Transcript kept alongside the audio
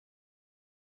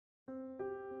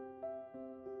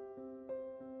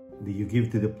Do you give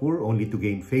to the poor only to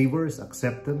gain favors,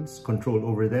 acceptance, control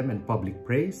over them, and public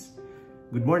praise?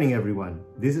 Good morning, everyone.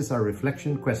 This is our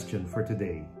reflection question for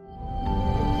today.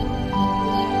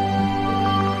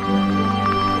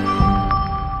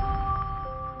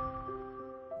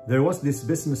 There was this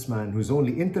businessman whose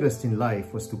only interest in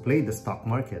life was to play the stock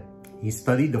market. He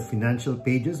studied the financial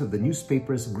pages of the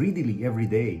newspapers greedily every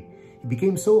day. He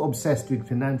became so obsessed with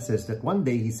finances that one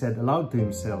day he said aloud to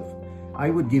himself, "I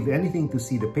would give anything to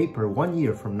see the paper 1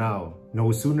 year from now."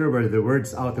 No sooner were the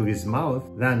words out of his mouth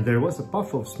than there was a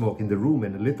puff of smoke in the room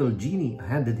and a little genie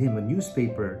handed him a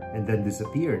newspaper and then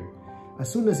disappeared. As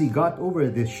soon as he got over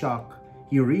this shock,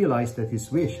 he realized that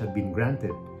his wish had been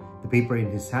granted. The paper in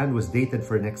his hand was dated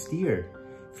for next year.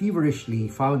 Feverishly, he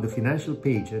found the financial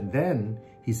page and then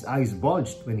his eyes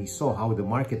bulged when he saw how the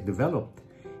market developed.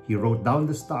 He wrote down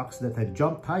the stocks that had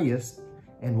jumped highest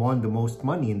and won the most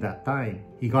money in that time.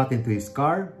 He got into his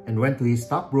car and went to his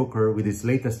stockbroker with his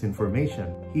latest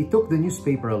information. He took the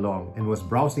newspaper along and was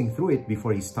browsing through it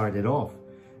before he started off.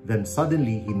 Then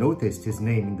suddenly he noticed his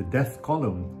name in the death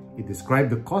column. It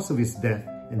described the cause of his death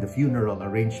and the funeral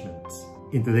arrangements.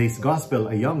 In today's gospel,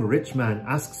 a young rich man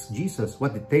asks Jesus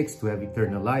what it takes to have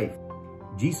eternal life.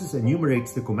 Jesus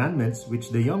enumerates the commandments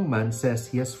which the young man says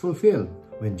he has fulfilled.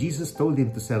 When Jesus told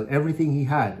him to sell everything he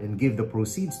had and give the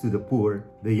proceeds to the poor,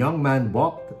 the young man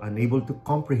balked, unable to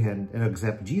comprehend and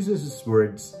accept Jesus'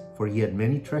 words, for he had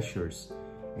many treasures,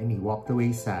 and he walked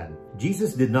away sad.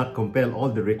 Jesus did not compel all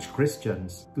the rich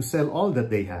Christians to sell all that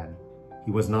they had.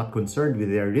 He was not concerned with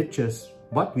their riches,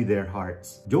 but with their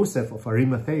hearts. Joseph of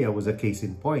Arimathea was a case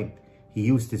in point. He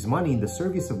used his money in the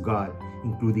service of God,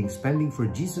 including spending for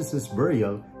Jesus'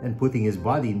 burial and putting his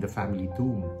body in the family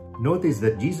tomb. Notice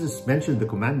that Jesus mentioned the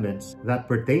commandments that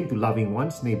pertain to loving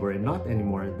one's neighbor and not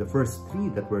anymore the first three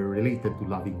that were related to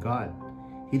loving God.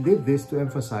 He did this to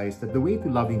emphasize that the way to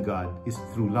loving God is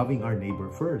through loving our neighbor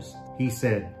first. He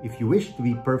said, "If you wish to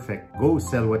be perfect, go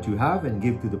sell what you have and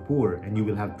give to the poor, and you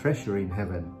will have treasure in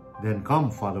heaven. Then come,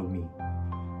 follow me."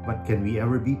 But can we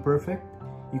ever be perfect?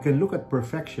 You can look at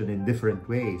perfection in different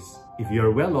ways. If you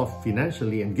are well off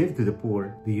financially and give to the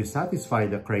poor, do you satisfy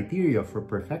the criteria for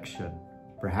perfection?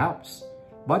 Perhaps,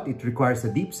 but it requires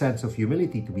a deep sense of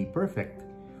humility to be perfect.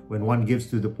 When one gives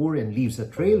to the poor and leaves a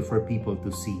trail for people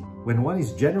to see, when one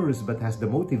is generous but has the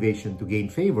motivation to gain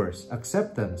favors,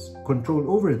 acceptance, control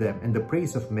over them, and the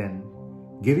praise of men,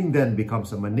 giving then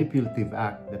becomes a manipulative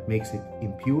act that makes it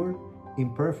impure,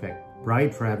 imperfect.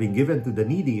 Pride for having given to the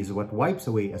needy is what wipes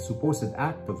away a supposed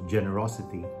act of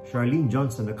generosity. Charlene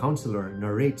Johnson, a counselor,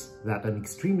 narrates that an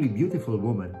extremely beautiful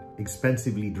woman,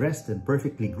 expensively dressed and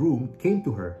perfectly groomed, came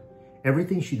to her.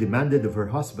 Everything she demanded of her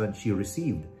husband she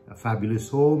received: a fabulous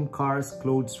home, cars,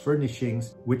 clothes,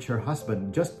 furnishings, which her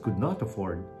husband just could not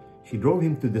afford. She drove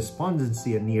him to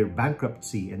despondency and near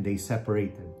bankruptcy, and they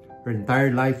separated. Her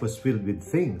entire life was filled with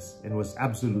things and was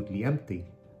absolutely empty.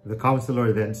 The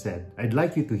counselor then said, "I'd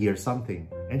like you to hear something."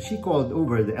 And she called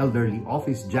over the elderly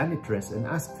office janitress and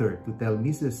asked her to tell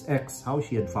Mrs. X how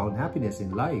she had found happiness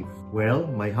in life. "Well,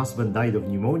 my husband died of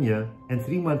pneumonia, and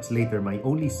 3 months later my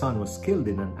only son was killed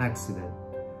in an accident.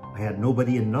 I had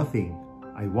nobody and nothing.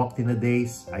 I walked in a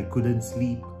daze, I couldn't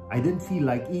sleep, I didn't feel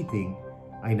like eating,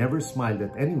 I never smiled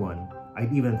at anyone.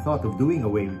 I'd even thought of doing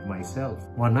away with myself.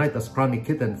 One night a scrawny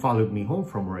kitten followed me home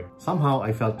from work. Somehow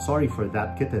I felt sorry for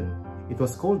that kitten. It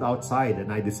was cold outside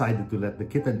and I decided to let the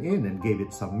kitten in and gave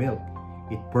it some milk.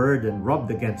 It purred and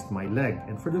rubbed against my leg,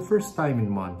 and for the first time in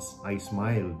months, I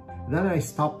smiled. Then I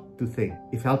stopped to think,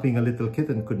 if helping a little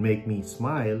kitten could make me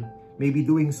smile, maybe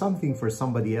doing something for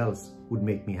somebody else would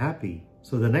make me happy.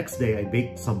 So the next day I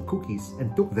baked some cookies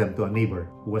and took them to a neighbor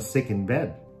who was sick in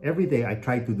bed. Every day I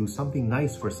tried to do something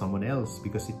nice for someone else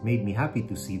because it made me happy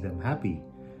to see them happy.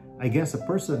 I guess a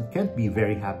person can't be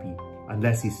very happy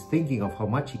unless he's thinking of how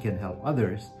much he can help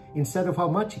others instead of how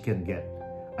much he can get.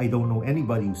 I don't know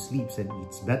anybody who sleeps and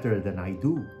eats better than I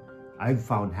do. I've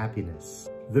found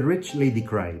happiness. The rich lady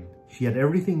cried. She had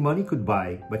everything money could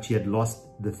buy, but she had lost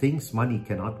the things money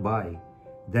cannot buy.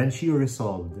 Then she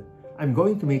resolved, "I'm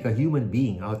going to make a human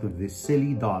being out of this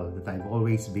silly doll that I've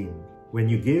always been." When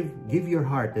you give your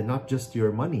heart and not just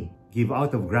your money. Give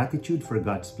out of gratitude for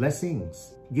God's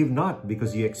blessings. Give not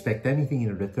because you expect anything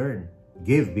in return.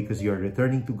 Give because you are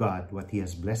returning to God what He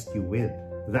has blessed you with.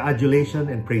 The adulation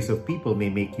and praise of people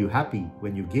may make you happy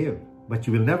when you give, but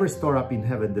you will never store up in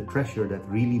heaven the treasure that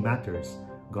really matters,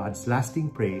 God's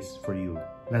lasting praise for you.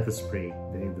 Let us pray.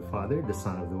 In the name of the Father, the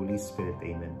Son, and the Holy Spirit.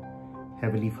 Amen.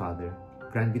 Heavenly Father,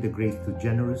 grant me the grace to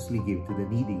generously give to the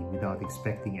needy without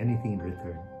expecting anything in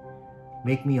return.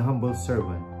 Make me a humble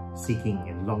servant, seeking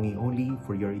and longing only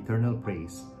for your eternal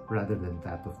praise. rather than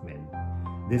that of men.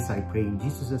 This I pray in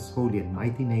Jesus' holy and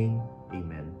mighty name.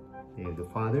 Amen. In the name of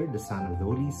the Father, the Son, and the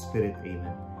Holy Spirit.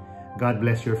 Amen. God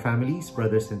bless your families,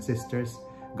 brothers and sisters.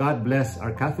 God bless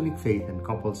our Catholic faith and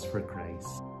couples for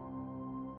Christ.